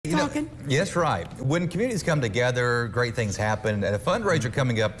talking. Yes, right. When communities come together, great things happen, and a fundraiser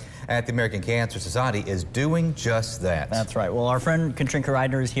coming up at the American Cancer Society is doing just that. That's right. Well, our friend Katrinka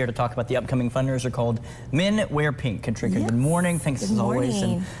Reidner is here to talk about the upcoming fundraiser called Men Wear Pink. Katrinka, yes. Good morning. Thanks as always.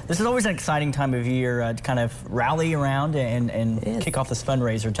 And this is always an exciting time of year to kind of rally around and kick off this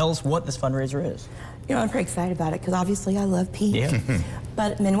fundraiser. Tell us what this fundraiser is. You know, I'm pretty excited about it because obviously I love pink. Yeah.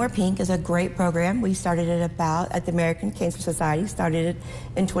 But Men Wear Pink is a great program. We started it at the American Cancer Society, started it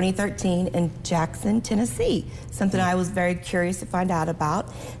in 2013 in Jackson, Tennessee, something I was very curious to find out about.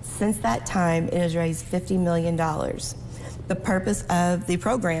 Since that time, it has raised $50 million. The purpose of the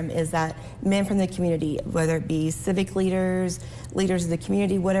program is that men from the community, whether it be civic leaders, leaders of the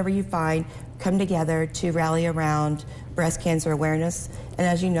community, whatever you find, come together to rally around breast cancer awareness. And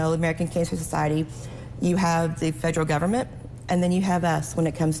as you know, the American Cancer Society, you have the federal government, and then you have us when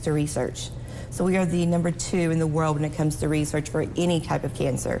it comes to research. So we are the #2 in the world when it comes to research for any type of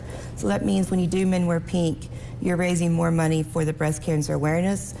cancer. So that means when you do Men Wear Pink, you're raising more money for the breast cancer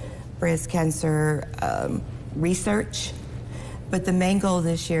awareness, breast cancer research. But the main goal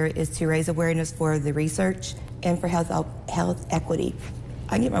this year is to raise awareness for the research and for health equity.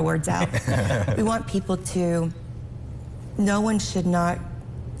 I can get my words out. We want people to, no one should not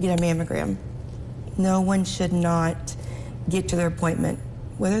get a mammogram. No one should not get to their appointment,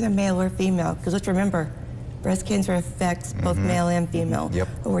 whether they're male or female, because let's remember, breast cancer affects both male and female. Yep.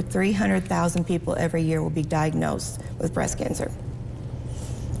 Over 300,000 people every year will be diagnosed with breast cancer.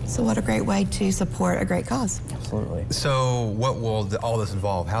 So what a great way to support a great cause. Absolutely. So what will all this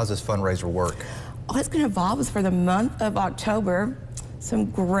involve? How does this fundraiser work? All it's going to involve is for the month of October,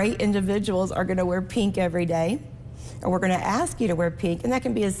 some great individuals are going to wear pink every day. And we're going to ask you to wear pink, and that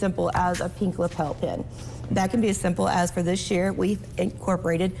can be as simple as a pink lapel pin. That can be as simple as, for this year, we've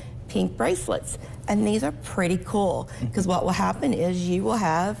incorporated pink bracelets. And these are pretty cool, because what will happen is you will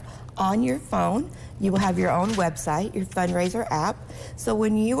have on your phone, you will have your own website, your fundraiser app. So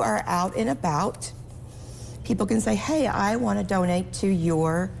when you are out and about, people can say, hey, I want to donate to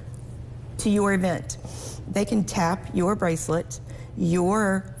your event. They can tap your bracelet,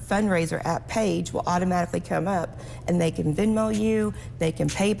 your fundraiser app page will automatically come up, and they can Venmo you, they can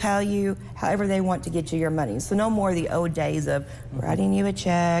PayPal you, however they want to get you your money. So no more of the old days of writing you a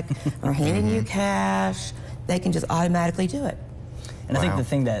check or handing you cash. They can just automatically do it. And I think the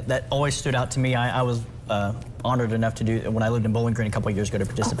thing that always stood out to me, I was honored enough to do, when I lived in Bowling Green a couple of years ago, to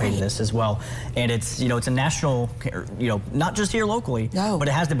participate in this as well. And it's, it's a national, not just here locally, but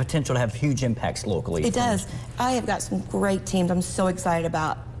it has the potential to have huge impacts locally. It does. I have got some great teams I'm so excited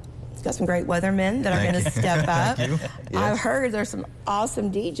about. Got some great weathermen that are going to step up. Thank you. Yes. I've heard there's some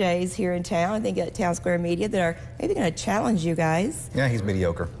awesome DJs here in town, I think at Town Square Media, that are maybe going to challenge you guys. Yeah, he's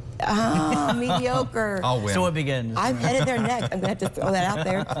mediocre. Oh, mediocre. I'll win. So it begins. I'm headed there next. I'm going to have to throw that out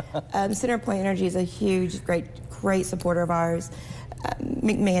there. Center Point Energy is a huge, great supporter of ours.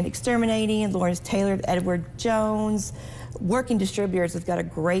 McMahon Exterminating, Lawrence Taylor, Edward Jones. Working Distributors has got a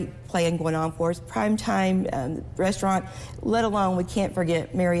great plan going on for us. Primetime restaurant, let alone, we can't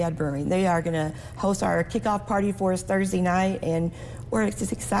forget Myriad Brewing. They are going to host our kickoff party for us Thursday night, and we're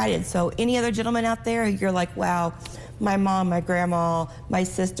just excited. So any other gentlemen out there, you're like, wow, my mom, my grandma, my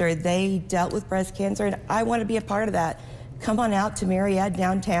sister, they dealt with breast cancer, and I want to be a part of that. Come on out to Myriad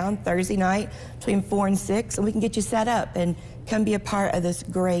downtown Thursday night between 4 and 6, and we can get you set up and come be a part of this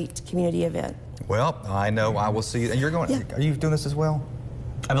great community event. Well, I know I will see you. And you're going, are you doing this as well?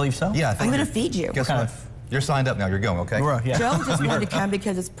 I believe so. Yeah, I think I'm going to feed you. Guess what? You're signed up now. You're going, okay? Yeah. Joe just wanted to come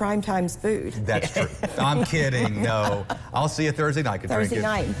because it's prime time's food. That's true. I'm kidding. No. I'll see you Thursday night. Thursday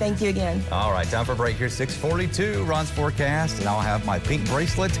night, and thank you again. All right, time for a break here. 6:42, Ron's forecast, and I'll have my pink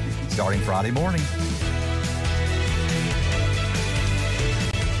bracelet starting Friday morning.